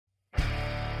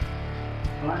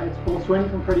Hi, it's Paul Swain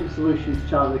from Predictive Solutions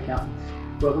Chartered Accountants.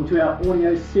 Welcome to our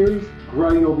audio series,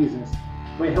 Grow Your Business.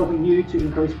 We're helping you to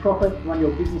increase profit, run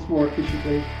your business more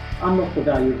efficiently, unlock the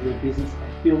value of your business,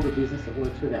 and build a business that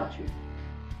works without you.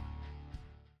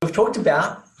 We've talked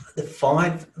about the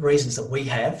 5 reasons that we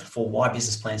have for why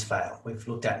business plans fail. We've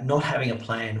looked at not having a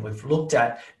plan. We've looked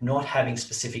at not having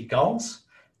specific goals,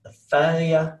 the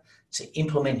failure to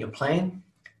implement your plan,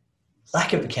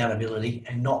 lack of accountability,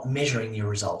 and not measuring your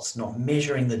results, not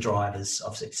measuring the drivers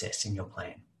of success in your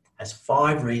plan. As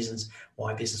 5 reasons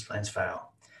why business plans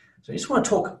fail. So I just want to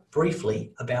talk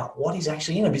briefly about what is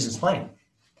actually in a business plan.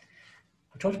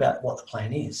 We talked about what the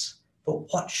plan is,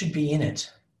 but what should be in it?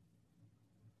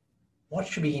 What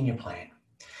should be in your plan?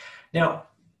 Now,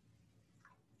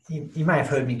 you may have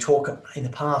heard me talk in the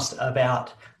past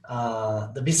about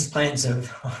the business plans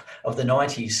of the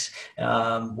 90s,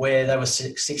 where they were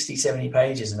 60, 70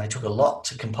 pages, and they took a lot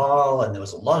to compile, and there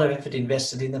was a lot of effort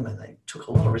invested in them, and they took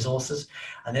a lot of resources,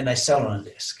 and then they sat on a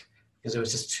desk because there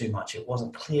was just too much. It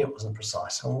wasn't clear, it wasn't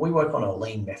precise. And we work on a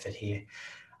lean method here.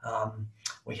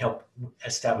 We help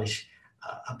establish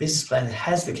a business plan that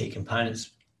has the key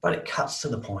components, but it cuts to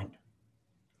the point.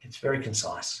 It's very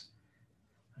concise,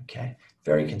 okay?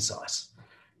 Very concise.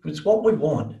 Because what we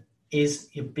want is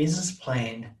your business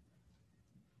plan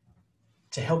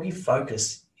to help you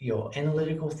focus your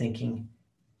analytical thinking,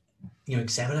 your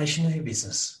examination of your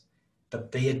business,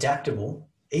 but be adaptable,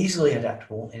 easily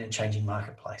adaptable in a changing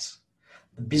marketplace.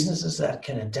 The businesses that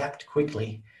can adapt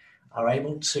quickly are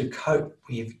able to cope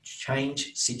with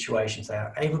change situations. They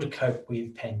are able to cope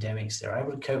with pandemics. They're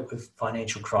able to cope with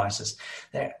financial crisis.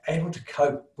 They're able to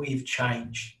cope with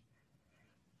change.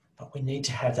 But we need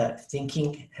to have that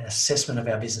thinking and assessment of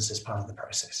our business as part of the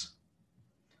process.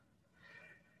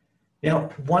 Now,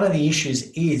 one of the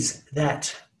issues is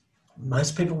that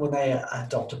most people, when they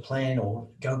adopt a plan or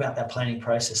go about their planning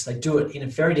process, they do it in a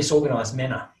very disorganized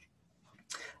manner.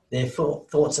 Their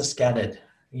thoughts are scattered.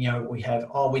 You know, we have,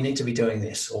 we need to be doing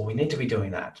this, or we need to be doing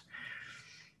that.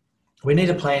 We need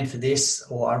a plan for this,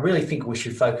 or I really think we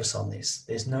should focus on this.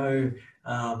 There's no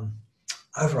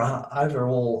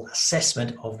overall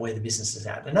assessment of where the business is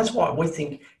at. And that's why we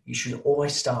think you should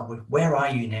always start with, where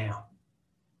are you now?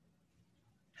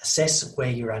 Assess where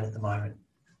you're at the moment,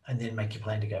 and then make your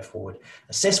plan to go forward.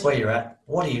 Assess where you're at,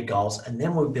 what are your goals, and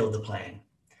then we'll build the plan.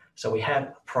 So we have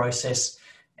a process,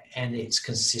 and it's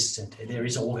consistent, and there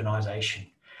is organization.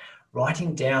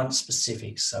 Writing down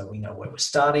specifics so we know where we're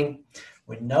starting,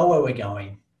 we know where we're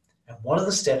going, and what are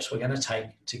the steps we're going to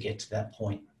take to get to that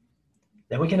point.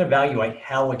 Then we can evaluate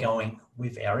how we're going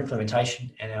with our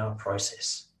implementation and our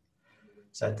process.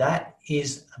 So that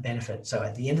is a benefit. So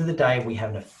at the end of the day, we have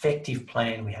an effective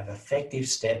plan, we have effective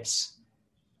steps,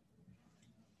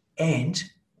 and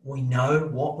we know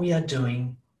what we are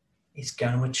doing is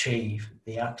going to achieve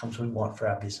the outcomes we want for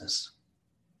our business.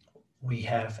 We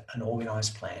have an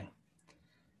organized plan.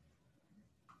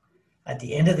 At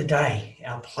the end of the day,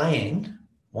 our plan,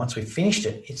 once we've finished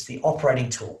it, it's the operating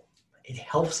tool. It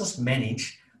helps us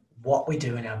manage what we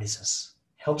do in our business,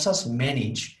 helps us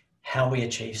manage how we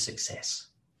achieve success.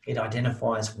 It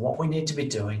identifies what we need to be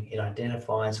doing. It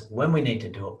identifies when we need to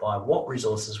do it, by what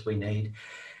resources we need.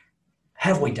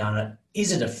 Have we done it?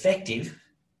 Is it effective?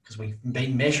 Because we've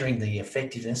been measuring the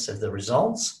effectiveness of the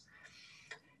results.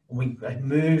 We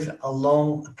move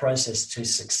along the process to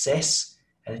success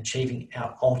and achieving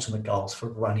our ultimate goals for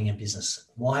running a business.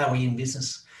 Why are we in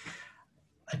business?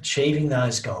 Achieving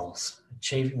those goals,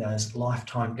 achieving those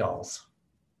lifetime goals.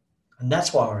 And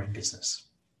that's why we're in business.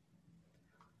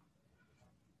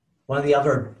 One of the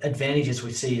other advantages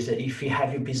we see is that if you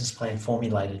have your business plan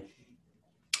formulated,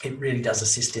 it really does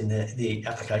assist in the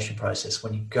application process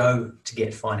when you go to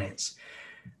get finance,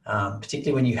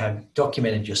 particularly when you have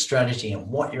documented your strategy and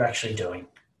what you're actually doing.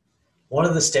 What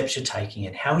are the steps you're taking,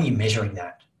 and how are you measuring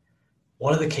that?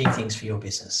 What are the key things for your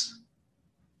business?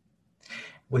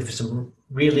 With some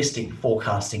realistic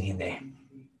forecasting in there.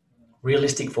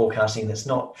 Realistic forecasting that's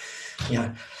not,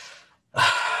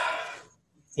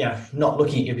 not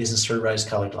looking at your business through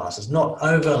rose-colored glasses, not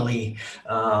overly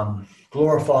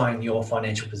glorifying your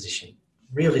financial position.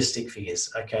 Realistic figures,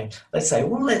 okay? Let's say,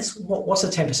 what's a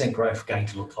 10% growth going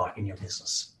to look like in your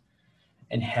business?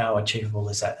 And how achievable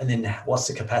is that? And then what's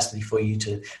the capacity for you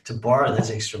to borrow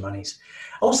those extra monies?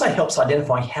 Also helps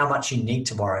identify how much you need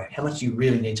to borrow, how much you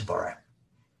really need to borrow.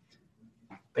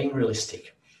 Being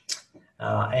realistic.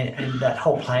 And that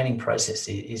whole planning process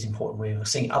is important. We're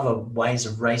seeing other ways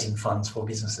of raising funds for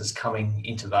businesses coming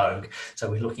into vogue. So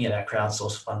we're looking at our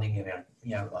crowdsourced funding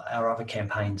and our other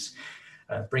campaigns,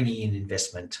 bringing in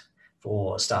investment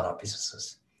for startup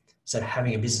businesses. So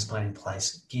having a business plan in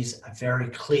place gives a very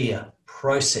clear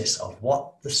process of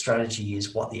what the strategy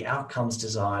is, what the outcomes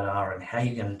desired are, and how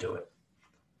you're going to do it.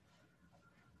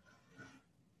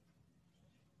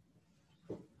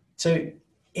 So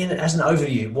as an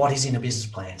overview, what is in a business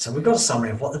plan? So we've got a summary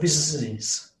of what the business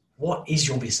is. What is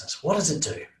your business? What does it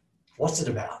do? What's it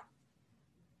about?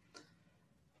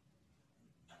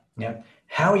 Now,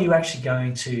 how are you actually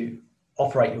going to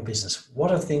operate your business?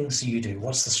 What are things do you do?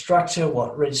 What's the structure?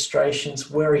 What registrations?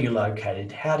 Where are you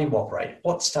located? How do you operate?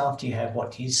 What staff do you have?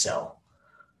 What do you sell?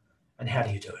 And how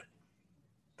do you do it?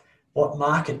 What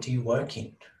market do you work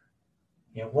in?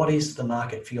 What is the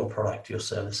market for your product, your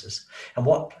services? And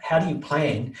how do you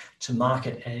plan to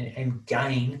market and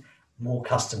gain more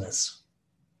customers?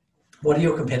 What are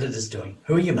your competitors doing?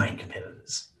 Who are your main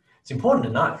competitors? It's important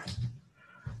to know,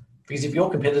 because if your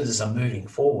competitors are moving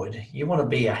forward, you want to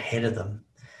be ahead of them.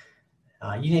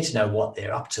 You need to know what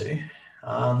they're up to.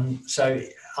 So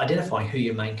identifying who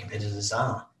your main competitors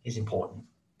are is important.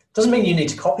 Doesn't mean you need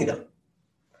to copy them,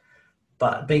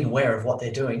 but being aware of what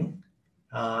they're doing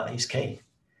is key,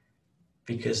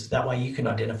 because that way you can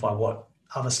identify what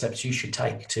other steps you should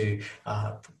take to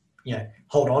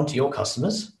hold on to your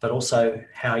customers, but also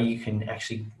how you can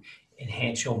actually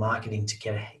enhance your marketing to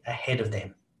get ahead of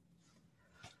them.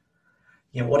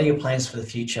 What are your plans for the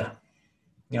future?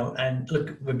 And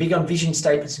look, we're big on vision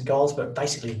statements and goals, but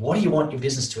basically, what do you want your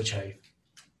business to achieve?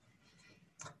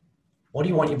 What do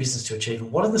you want your business to achieve?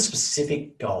 And what are the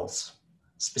specific goals?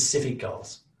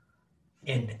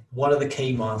 And what are the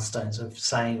key milestones of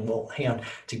saying, well, hang on,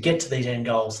 to get to these end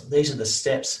goals, these are the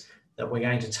steps that we're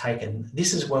going to take. And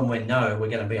this is when we know we're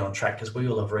going to be on track, because we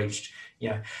will have reached,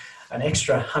 an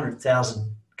extra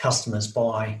 100,000 customers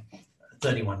by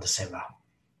 31 December.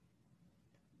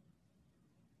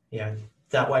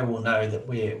 That way we'll know that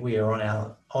we are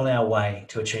on our way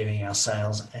to achieving our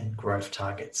sales and growth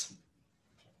targets.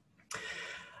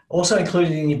 Also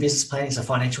included in your business plan is a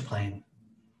financial plan.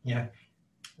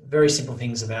 Very simple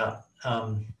things about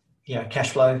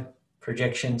cash flow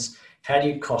projections. How do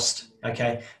you cost?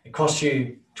 Okay, it costs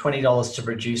you $20 to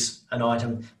produce an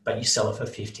item, but you sell it for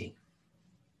 $50.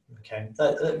 Okay,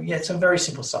 some very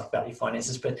simple stuff about your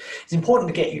finances, but it's important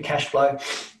to get your cash flow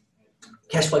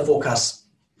forecasts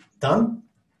done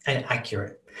and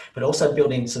accurate, but also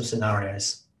build in some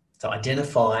scenarios to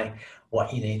identify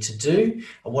what you need to do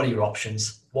and what are your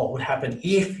options. What would happen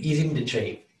if you didn't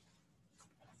achieve?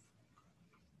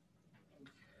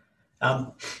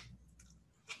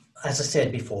 As I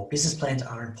said before, business plans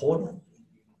are important.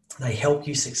 They help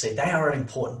you succeed. They are an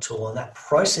important tool, and that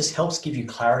process helps give you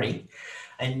clarity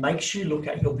and makes you look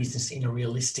at your business in a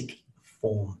realistic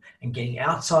form, and getting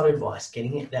outside advice,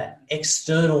 getting that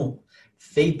external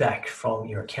feedback from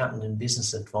your accountant and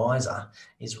business advisor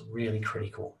is really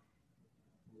critical.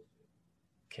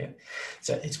 Okay,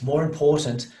 so it's more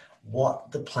important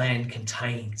what the plan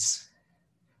contains.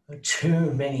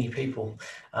 Too many people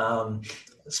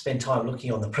spend time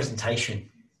looking on the presentation.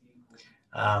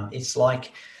 It's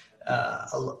like,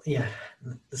 the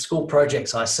school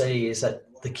projects I see is that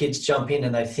the kids jump in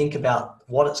and they think about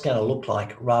what it's going to look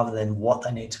like rather than what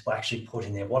they need to actually put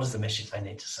in there. What is the message they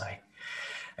need to say?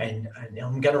 And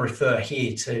I'm going to refer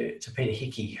here to Peter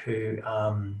Hickey, who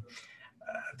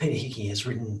Peter Hickey has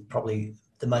written probably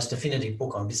the most definitive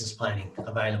book on business planning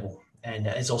available, and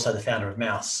is also the founder of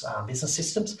Mouse Business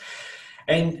Systems,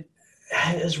 and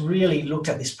has really looked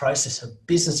at this process of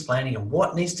business planning and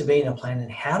what needs to be in a plan,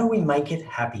 and how do we make it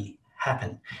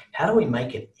happen? How do we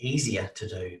make it easier to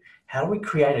do? How do we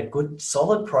create a good,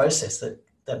 solid process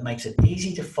that makes it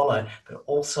easy to follow, but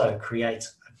also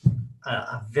creates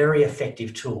a very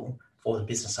effective tool for the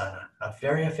business owner, a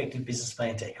very effective business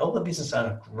plan to help the business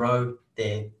owner grow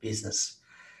their business,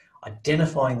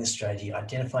 identifying the strategy,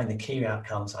 identifying the key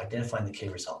outcomes, identifying the key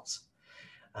results.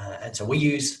 And so we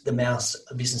use the Mouse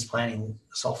business planning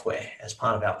software as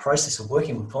part of our process of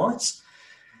working with clients.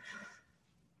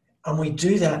 And we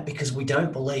do that because we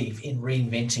don't believe in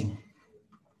reinventing.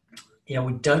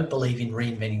 We don't believe in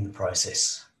reinventing the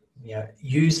process.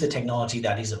 Use the technology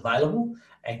that is available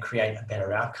and create a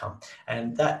better outcome.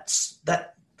 And that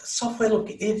software, look,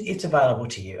 it's available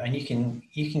to you, and you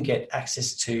can get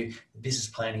access to business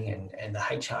planning and the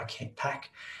HR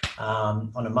pack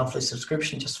on a monthly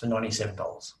subscription just for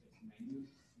 $97.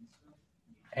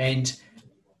 And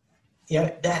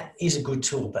that is a good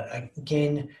tool, but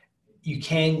again, you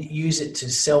can use it to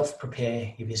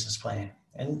self-prepare your business plan.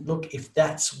 And look, if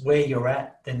that's where you're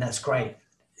at, then that's great.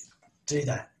 Do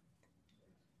that.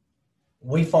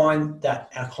 We find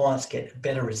that our clients get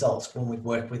better results when we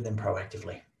work with them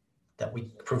proactively, that we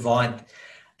provide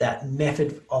that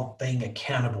method of being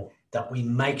accountable that we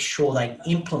make sure they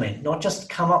implement, not just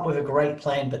come up with a great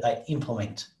plan, but they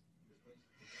implement.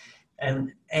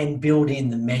 And build in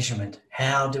the measurement.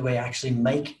 How do we actually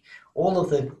make all of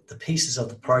the pieces of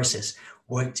the process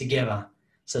work together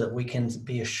so that we can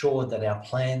be assured that our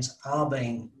plans are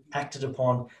being acted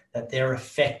upon, that they're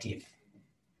effective,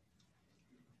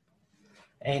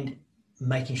 and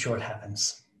making sure it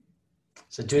happens.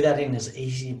 So do that in as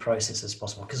easy a process as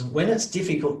possible, because when it's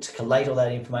difficult to collate all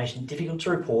that information, difficult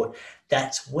to report,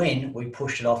 that's when we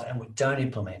push it off and we don't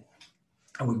implement,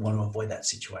 and we want to avoid that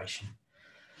situation.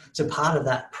 So part of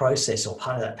that process, or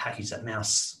part of that package, that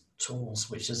Mouse Tools,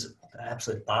 which is an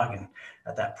absolute bargain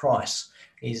at that price,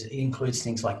 it includes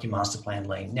things like your master plan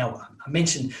lean. Now, I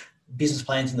mentioned business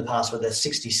plans in the past where they're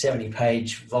 60, 70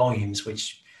 page volumes,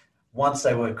 which once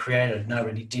they were created,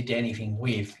 nobody did anything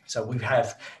with. So we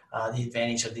have the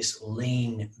advantage of this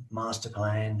lean master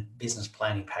plan business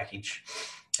planning package.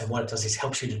 And what it does is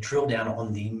helps you to drill down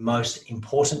on the most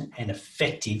important and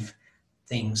effective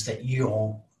things that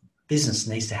your business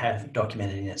needs to have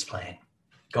documented in its plan.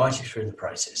 Guides you through the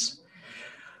process.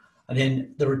 And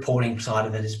then the reporting side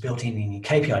of it is built in your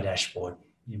KPI dashboard,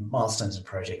 your milestones and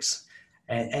projects.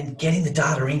 And getting the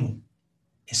data in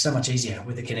is so much easier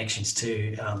with the connections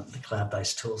to the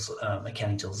cloud-based tools,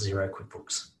 accounting tools, Xero,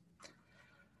 QuickBooks.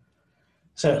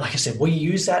 So like I said, we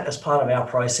use that as part of our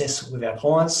process with our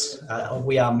clients.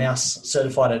 We are Mouse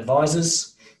certified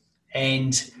advisors,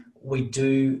 and we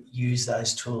do use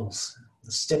those tools.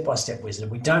 The step-by-step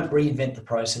wizard. We don't reinvent the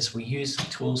process. We use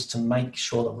tools to make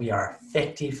sure that we are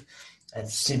effective,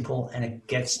 it's simple, and it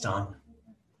gets done.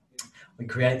 We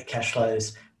create the cash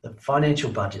flows, the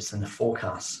financial budgets and the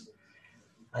forecasts,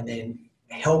 and then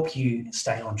help you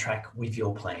stay on track with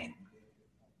your plan.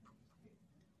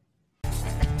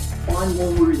 Find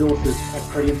more resources at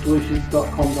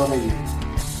creditsolutions.com.au.